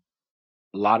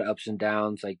 a lot of ups and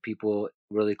downs, like people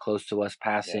really close to us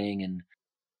passing, and,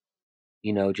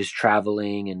 just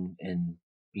traveling and,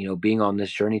 being on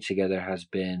this journey together has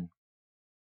been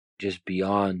just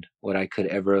beyond what I could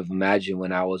ever have imagined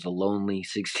when I was a lonely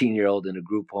 16-year-old in a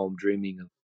group home dreaming of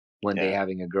one day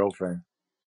having a girlfriend.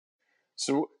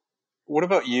 So what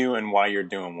about you and why you're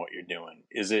doing what you're doing?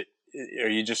 Are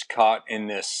you just caught in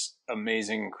this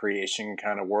amazing creation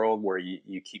kind of world where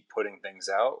you keep putting things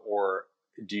out, or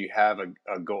do you have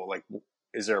a goal?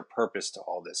 Is there a purpose to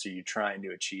all this? Are you trying to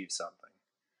achieve something?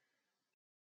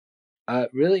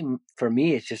 Really, for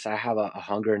me, it's just I have a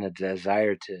hunger and a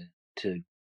desire to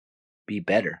be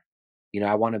better.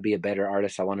 I want to be a better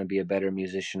artist. I want to be a better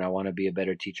musician. I want to be a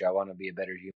better teacher. I want to be a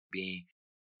better human being.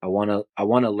 I want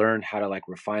to learn how to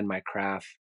refine my craft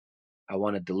I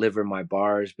want to deliver my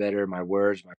bars better, my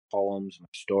words, my poems, my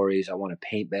stories. I want to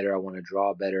paint better. I want to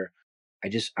draw better.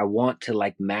 I want to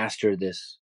like master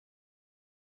this,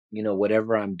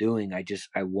 whatever I'm doing. I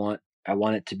want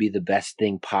it to be the best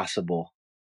thing possible.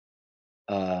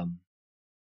 And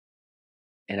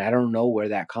I don't know where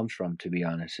that comes from, to be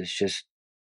honest.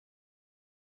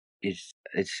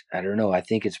 I don't know. I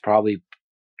think it's probably,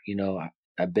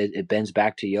 I bet it bends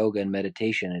back to yoga and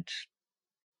meditation.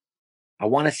 I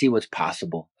want to see what's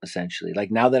possible, essentially. Like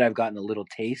now that I've gotten a little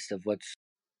taste of what's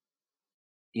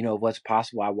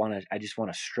possible, I just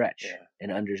want to stretch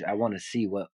and I want to see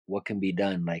what can be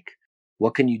done. Like,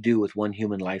 what can you do with one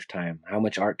human lifetime? How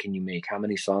much art can you make? How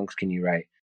many songs can you write?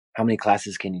 How many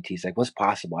classes can you teach? Like, what's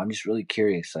possible? I'm just really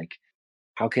curious. Like,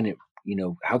 how could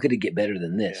it get better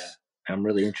than this? Yeah. I'm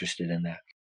really interested in that.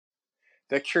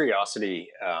 That curiosity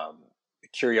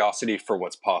for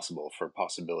what's possible, for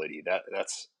possibility,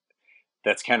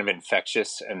 that's kind of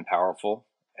infectious and powerful.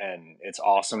 And it's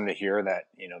awesome to hear that,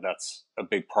 that's a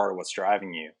big part of what's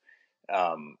driving you.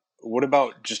 What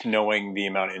about just knowing the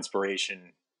amount of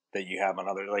inspiration that you have on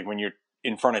others? Like when you're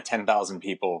in front of 10,000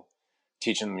 people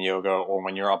teaching them yoga, or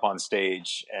when you're up on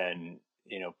stage and,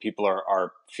 people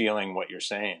are feeling what you're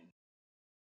saying.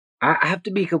 I have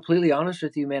to be completely honest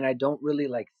with you, man. I don't really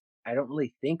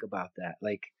think about that.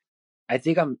 Like, I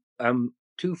think I'm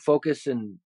too focused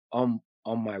on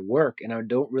my work, and I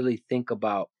don't really think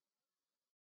about,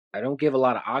 I don't give a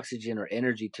lot of oxygen or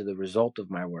energy to the result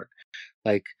of my work.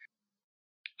 Like,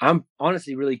 I'm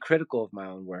honestly really critical of my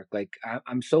own work. Like,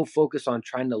 I'm so focused on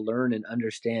trying to learn and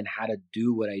understand how to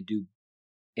do what I do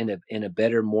in a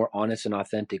better, more honest and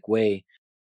authentic way,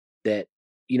 that,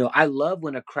 I love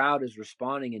when a crowd is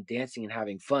responding and dancing and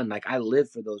having fun. Like, I live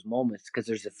for those moments because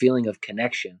there's a feeling of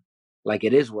connection, like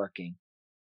it is working.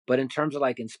 But in terms of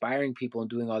like inspiring people and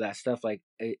doing all that stuff, like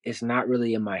it's not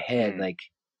really in my head. Like,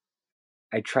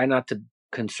 I try not to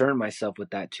concern myself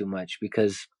with that too much,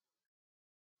 because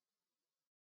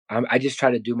I just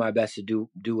try to do my best to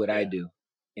do what I do,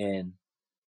 and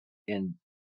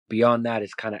beyond that,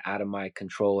 it's kind of out of my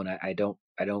control, and I don't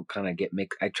kind of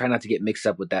I try not to get mixed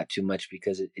up with that too much,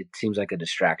 because it seems like a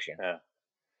distraction. Yeah.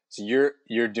 So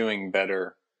you're doing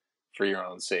better for your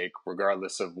own sake,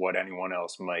 regardless of what anyone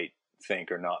else might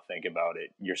think or not think about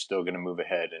it. You're still going to move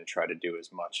ahead and try to do as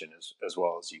much and as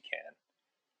well as you can.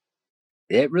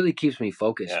 It really keeps me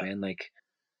focused, man. Like,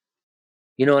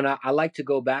 and I like to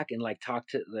go back and like talk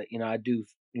to I do,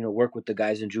 work with the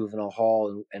guys in juvenile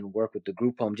hall and work with the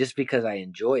group home, just because I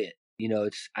enjoy it.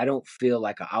 I don't feel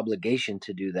like an obligation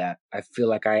to do that. I feel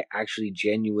like I actually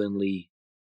genuinely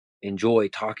enjoy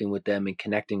talking with them and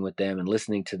connecting with them and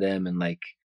listening to them and like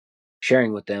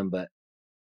sharing with them. But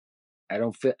I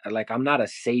don't feel like I'm not a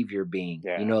savior being,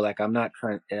 like I'm not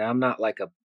like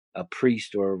a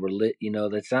priest or a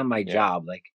that's not my job.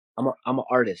 Like, I'm an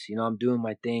artist, I'm doing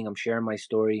my thing. I'm sharing my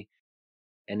story.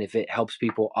 And if it helps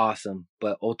people, awesome.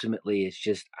 But ultimately, it's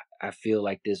just, I feel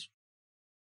like this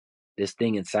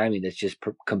thing inside me that's just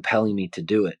compelling me to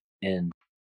do it. And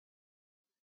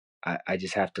I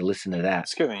just have to listen to that.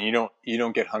 That's good. And you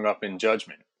don't get hung up in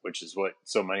judgment, which is what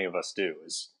so many of us do,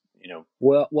 is,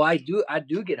 Well, I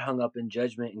do get hung up in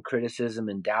judgment and criticism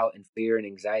and doubt and fear and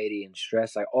anxiety and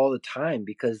stress, like all the time,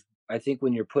 because I think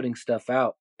when you're putting stuff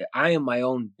out, I am my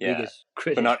own biggest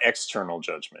critic. But not external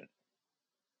judgment.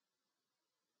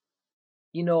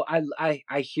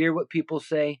 I hear what people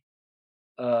say,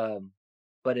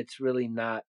 but it's really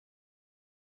not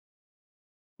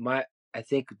I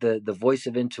think the voice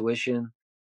of intuition,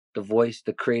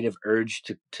 the creative urge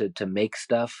to make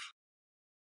stuff,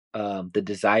 the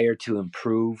desire to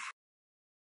improve,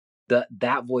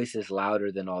 that voice is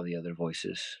louder than all the other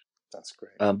voices. That's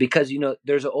great. Because,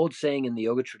 there's an old saying in the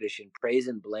yoga tradition: praise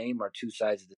and blame are two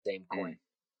sides of the same coin.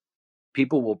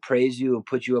 People will praise you and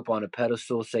put you up on a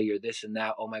pedestal, say you're this and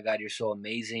that. Oh my God, you're so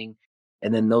amazing.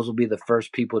 And then those will be the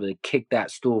first people to kick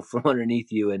that stool from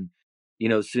underneath you. And,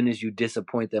 as soon as you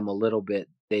disappoint them a little bit,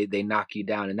 they knock you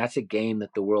down. And that's a game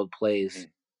that the world plays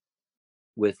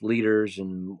with leaders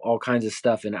and all kinds of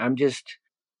stuff. And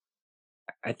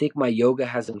I think my yoga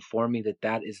has informed me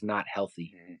that is not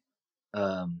healthy.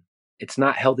 It's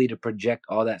not healthy to project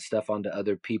all that stuff onto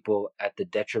other people at the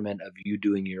detriment of you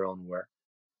doing your own work.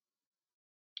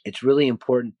 It's really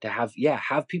important to have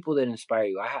people that inspire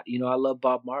you. I love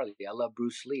Bob Marley. I love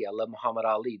Bruce Lee. I love Muhammad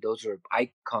Ali. Those are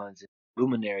icons and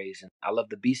luminaries. And I love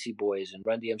the Beastie Boys and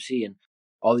Run DMC and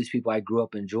all these people I grew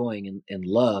up enjoying and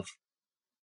love,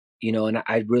 and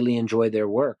I really enjoy their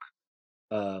work.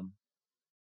 And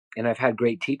I've had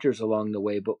great teachers along the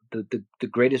way, but the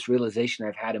greatest realization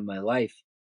I've had in my life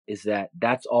is that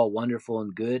that's all wonderful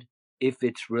and good, if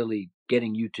it's really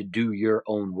getting you to do your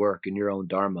own work and your own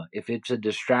dharma. If it's a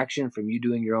distraction from you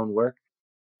doing your own work,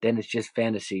 then it's just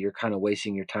fantasy. You're kind of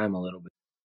wasting your time a little bit.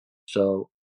 So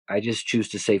I just choose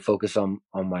to stay focused on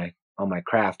my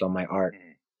craft, on my art,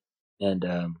 and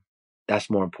that's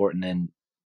more important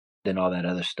than all that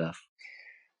other stuff.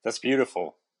 That's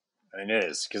beautiful. I mean, it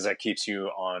is, because that keeps you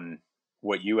on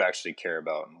what you actually care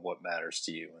about and what matters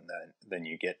to you, and then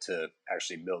you get to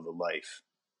actually build a life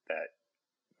that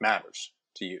matters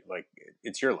to you. Like,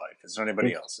 it's your life. It's not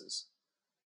anybody else's.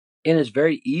 And it's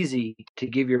very easy to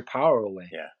give your power away.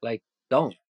 Yeah. Like,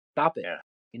 don't stop it. Yeah.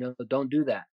 Don't do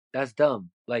that. That's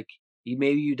dumb. Like,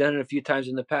 maybe you've done it a few times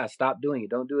in the past. Stop doing it.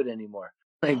 Don't do it anymore.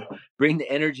 Like, bring the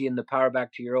energy and the power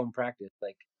back to your own practice.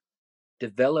 Like,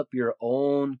 develop your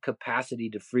own capacity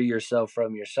to free yourself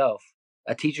from yourself.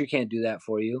 A teacher can't do that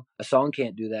for you. A song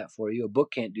can't do that for you. A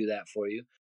book can't do that for you.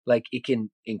 Like, it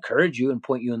can encourage you and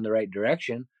point you in the right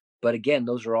direction. But again,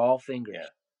 those are all fingers. Yeah.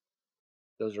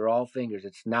 Those are all fingers.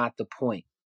 It's not the point.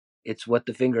 It's what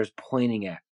the finger is pointing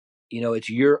at. It's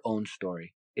your own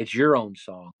story. It's your own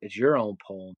song. It's your own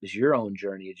poem. It's your own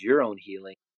journey. It's your own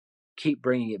healing. Keep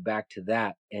bringing it back to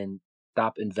that, and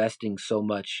stop investing so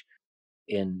much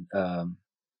in,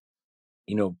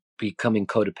 becoming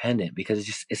codependent,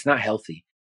 because it's not healthy.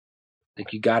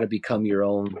 Like, you got to become your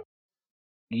own.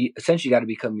 You essentially got to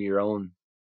become your own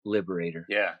liberator.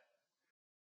 Yeah.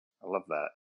 I love that.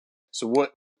 So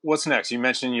what's next? You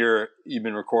mentioned you've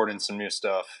been recording some new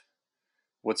stuff.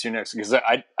 What's your next? Because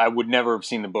I would never have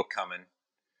seen the book coming.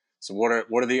 So what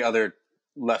are the other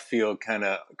left field kind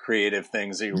of creative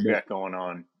things that you've got going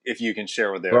on, if you can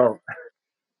share with them? Bro,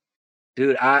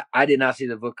 dude, I did not see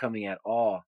the book coming at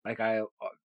all. Like,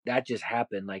 that just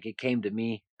happened. Like, it came to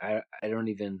me. I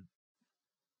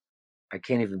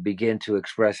can't even begin to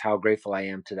express how grateful I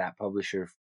am to that publisher,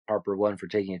 Harper One, for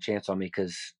taking a chance on me,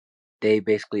 because they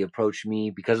basically approached me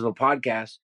because of a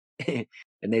podcast.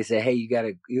 And they said, hey, you got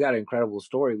an incredible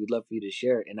story. We'd love for you to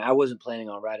share it. And I wasn't planning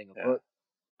on writing a book.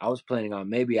 I was planning on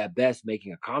maybe at best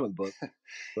making a comic book,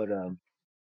 but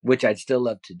which I'd still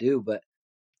love to do. But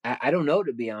I don't know,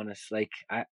 to be honest. Like,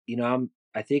 I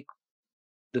think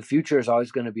the future is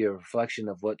always going to be a reflection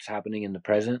of what's happening in the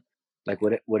present. Like,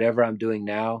 whatever I'm doing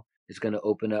now is going to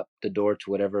open up the door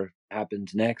to whatever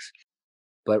happens next.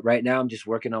 But right now I'm just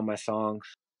working on my songs,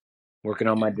 working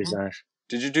on my designs.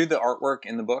 Did you do the artwork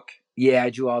in the book? Yeah,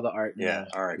 I drew all the art. Yeah.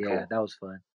 All right. Yeah, cool. That was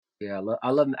fun. Yeah,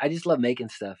 I just love making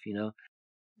stuff,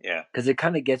 Yeah. Because it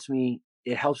kind of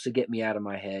it helps to get me out of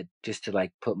my head, just to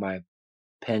like put my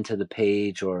pen to the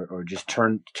page, or just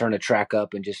turn a track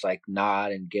up and just like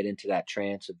nod and get into that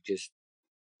trance of just,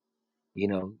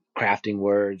 crafting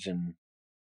words, and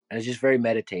it's just very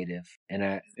meditative. And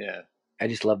I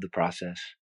just love the process.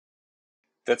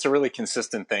 That's a really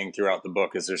consistent thing throughout the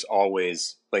book, is there's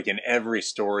always, like, in every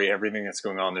story, everything that's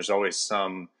going on, there's always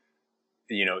some,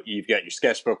 you've got your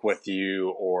sketchbook with you,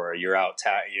 or you're out,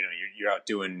 you're out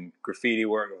doing graffiti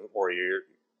work, or you're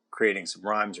creating some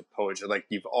rhymes or poetry. Like,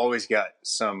 you've always got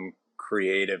some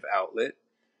creative outlet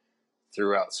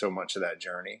throughout so much of that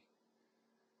journey.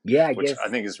 Yeah, which I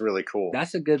think is really cool.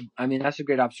 That's a great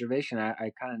observation.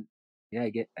 I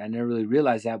never really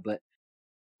realized that, but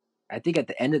I think at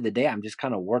the end of the day, I'm just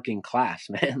kind of working class,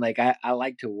 man. Like, I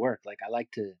like to work. Like, I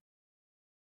like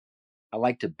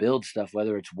to build stuff,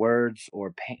 whether it's words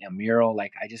or paint a mural.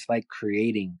 Like, I just like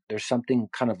creating. There's something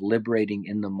kind of liberating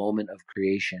in the moment of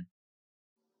creation.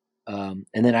 And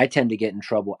then I tend to get in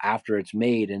trouble after it's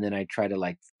made, and then I try to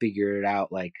like figure it out.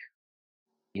 Like,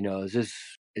 is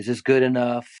this good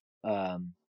enough? As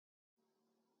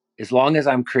long as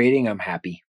I'm creating, I'm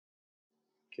happy.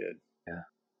 Good. Yeah.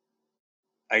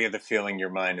 I get the feeling your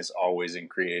mind is always in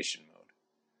creation mode.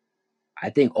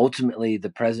 I think ultimately the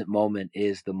present moment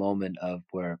is the moment of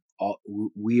where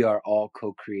we are all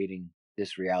co-creating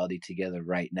this reality together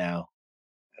right now.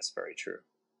 That's very true.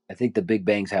 I think the Big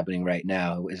Bang's happening right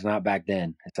now. It's not back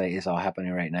then. It's like, it's all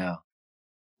happening right now.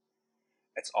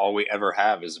 It's all we ever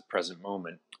have is a present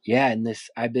moment. Yeah, and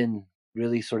I've been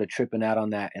really sort of tripping out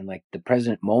on that. And like, the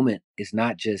present moment is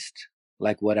not just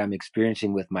like what I'm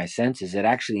experiencing with my senses. It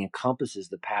actually encompasses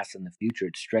the past and the future.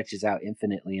 It stretches out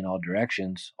infinitely in all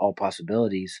directions. All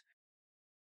possibilities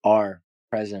are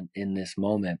present in this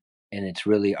moment. And it's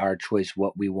really our choice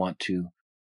what we want to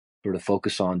sort of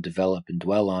focus on, develop, and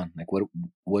dwell on. Like,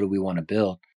 what do we want to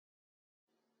build?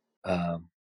 And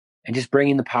just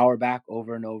bringing the power back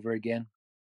over and over again.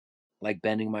 Like,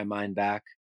 bending my mind back.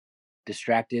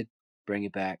 Distracted, bring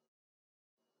it back.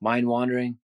 Mind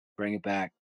wandering, bring it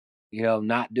back.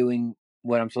 Not doing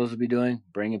what I'm supposed to be doing,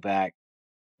 bring it back.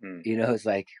 It's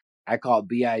like, I call it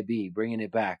BIB, bringing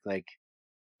it back. Like,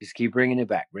 Just keep bringing it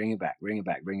back, bring it back, bring it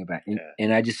back, bring it back. Yeah.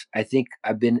 And I think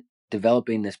I've been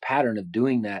developing this pattern of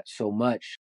doing that so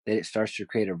much that it starts to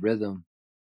create a rhythm.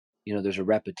 You know, there's a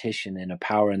repetition and a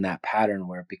power in that pattern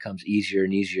where it becomes easier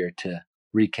and easier to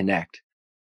reconnect.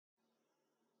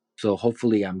 So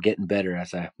hopefully I'm getting better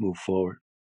as I move forward.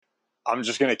 I'm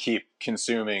just going to keep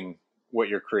consuming what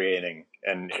you're creating,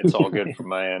 and it's all good from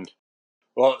my end.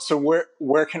 Well, so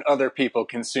where can other people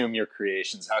consume your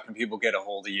creations? How can people get a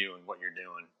hold of you and what you're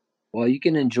doing? Well, you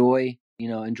can enjoy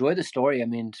the story. I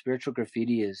mean, Spiritual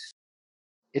Graffiti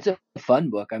it's a fun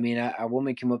book. I mean, a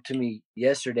woman came up to me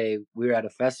yesterday. We were at a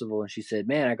festival, and she said,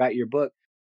 "Man, I got your book.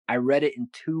 I read it in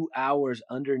 2 hours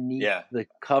underneath the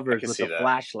covers with a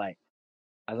flashlight."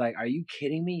 I was like, "Are you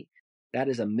kidding me? That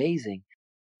is amazing."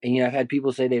 And I've had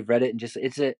people say they've read it and just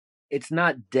it's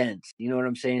not dense. You know what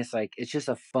I'm saying? It's like it's just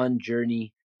a fun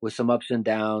journey with some ups and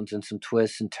downs and some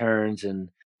twists and turns and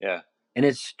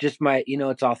it's just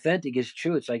it's authentic. It's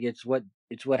true. It's like it's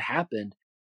what happened,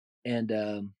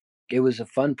 and it was a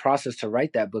fun process to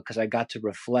write that book because I got to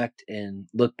reflect and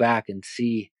look back and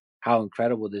see how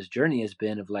incredible this journey has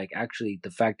been. Of like actually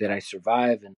the fact that I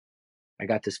survived and I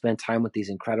got to spend time with these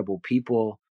incredible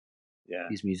people. Yeah.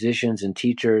 These musicians and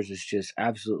teachers, is just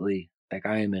absolutely like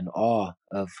I am in awe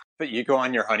of. But you go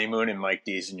on your honeymoon in Mike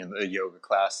D's and the yoga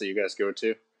class that you guys go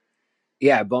to?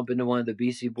 Yeah, I bump into one of the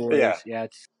BC boys. Yeah,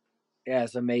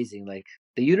 it's amazing. Like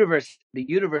the universe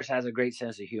has a great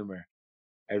sense of humor.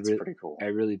 That's pretty cool. I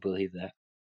really believe that.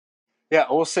 Yeah,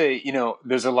 I will say,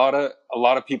 there's a lot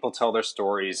of people tell their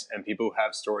stories, and people who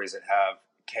have stories that have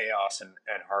chaos and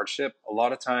hardship. A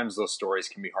lot of times those stories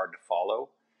can be hard to follow.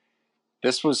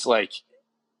 This was like,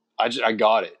 I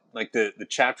got it. Like the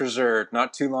chapters are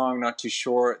not too long, not too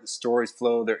short. The stories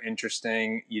flow. They're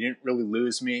interesting. You didn't really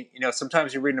lose me.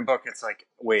 Sometimes you're reading a book, it's like,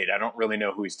 wait, I don't really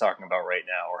know who he's talking about right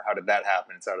now, or how did that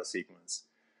happen? It's out of sequence.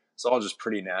 It's all just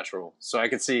pretty natural. So I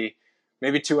could see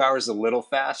maybe 2 hours a little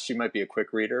fast. She might be a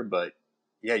quick reader, but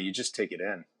yeah, you just take it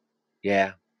in.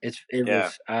 Yeah,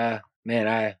 was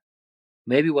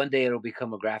maybe one day it'll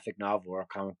become a graphic novel or a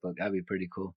comic book. That'd be pretty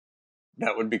cool.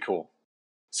 That would be cool.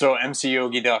 So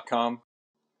mcyogi.com,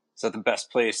 is that the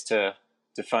best place to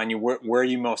find you? Where are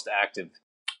you most active?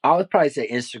 I would probably say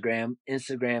Instagram.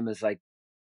 Instagram is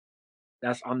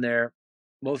I'm there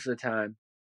most of the time.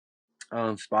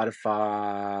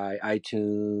 Spotify,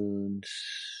 iTunes.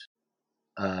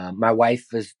 My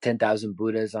wife is 10,000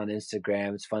 Buddhas on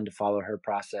Instagram. It's fun to follow her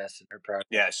process and her progress.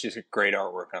 Yeah, she's a great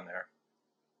artwork on there.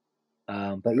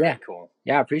 But very cool.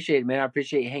 Yeah, I appreciate it, man. I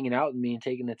appreciate you hanging out with me and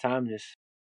taking the time just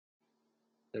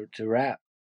to rap.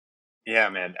 Yeah,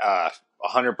 man.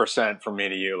 100% from me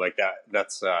to you. Like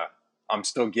that's I'm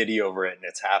still giddy over it, and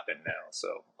it's happened now.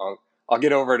 So I'll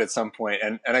get over it at some point.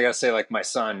 And I gotta say, like, my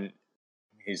son,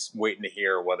 he's waiting to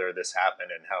hear whether this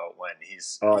happened and how it went.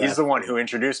 He's the one who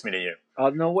introduced me to you. Oh,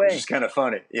 no way. Which is kind of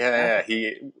funny. Yeah.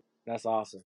 That's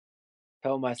awesome.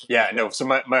 Tell my son. Yeah, no. So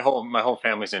my whole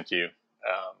family's into you.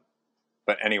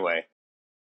 But anyway,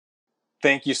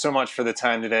 thank you so much for the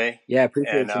time today. Yeah,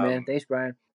 appreciate you, man. Thanks,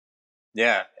 Brian.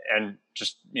 Yeah, and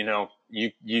just,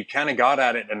 you kind of got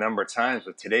at it a number of times,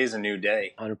 but today's a new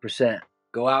day. 100%.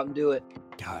 Go out and do it.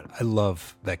 God, I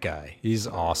love that guy. He's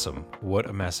awesome. What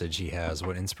a message he has,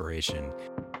 what inspiration.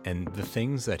 And the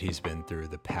things that he's been through,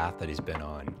 the path that he's been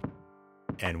on,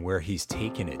 and where he's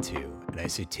taken it to. And I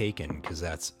say taken because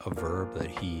that's a verb that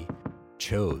he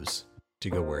chose to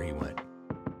go where he went.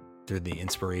 Through the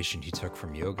inspiration he took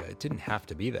from yoga. It didn't have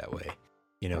to be that way.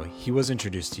 He was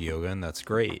introduced to yoga, and that's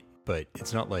great. But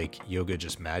it's not like yoga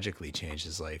just magically changed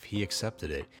his life. He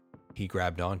accepted it. He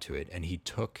grabbed onto it, and he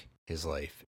took his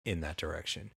life in that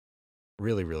direction.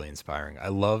 Really, really inspiring. I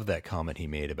love that comment he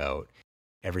made about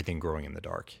everything growing in the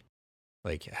dark.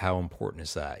 Like, how important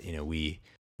is that? We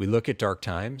look at dark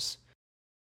times,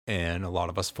 and a lot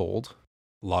of us fold.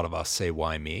 A lot of us say,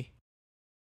 why me?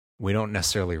 We don't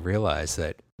necessarily realize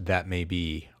that may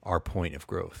be our point of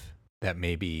growth. That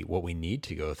may be what we need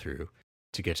to go through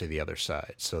to get to the other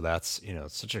side. So that's,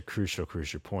 it's such a crucial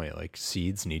point. Like,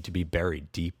 seeds need to be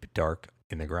buried deep, dark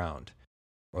in the ground,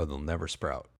 or they'll never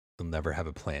sprout. They'll never have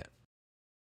a plant.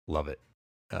 Love it.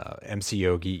 MC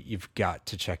Yogi, you've got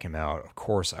to check him out. Of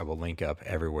course, I will link up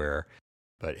everywhere,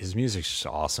 but his music's just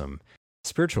awesome.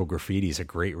 Spiritual Graffiti is a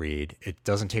great read. It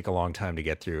doesn't take a long time to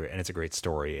get through, and it's a great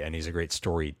story, and he's a great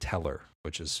storyteller,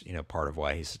 which is, part of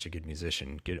why he's such a good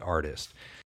musician, good artist.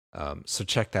 So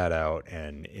check that out.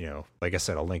 And, like I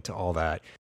said, I'll link to all that,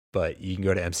 but you can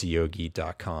go to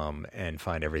mcyogi.com and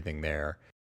find everything there.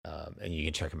 And you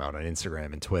can check him out on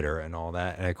Instagram and Twitter and all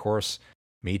that. And of course,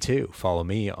 me too. Follow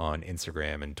me on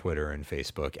Instagram and Twitter and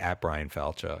Facebook at Brian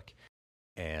Falchuk.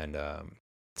 And,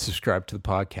 subscribe to the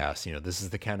podcast. You know, this is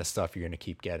the kind of stuff you're going to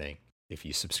keep getting if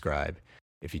you subscribe,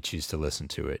 if you choose to listen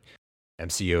to it.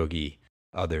 MC Yogi,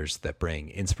 others that bring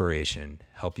inspiration,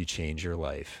 help you change your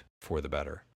life for the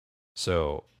better.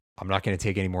 So I'm not going to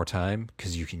take any more time,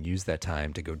 because you can use that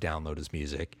time to go download his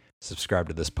music, subscribe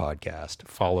to this podcast,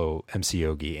 follow MC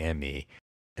Yogi and me,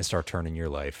 and start turning your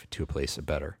life to a place of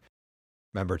better.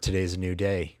 Remember, today's a new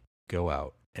day. Go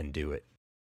out and do it.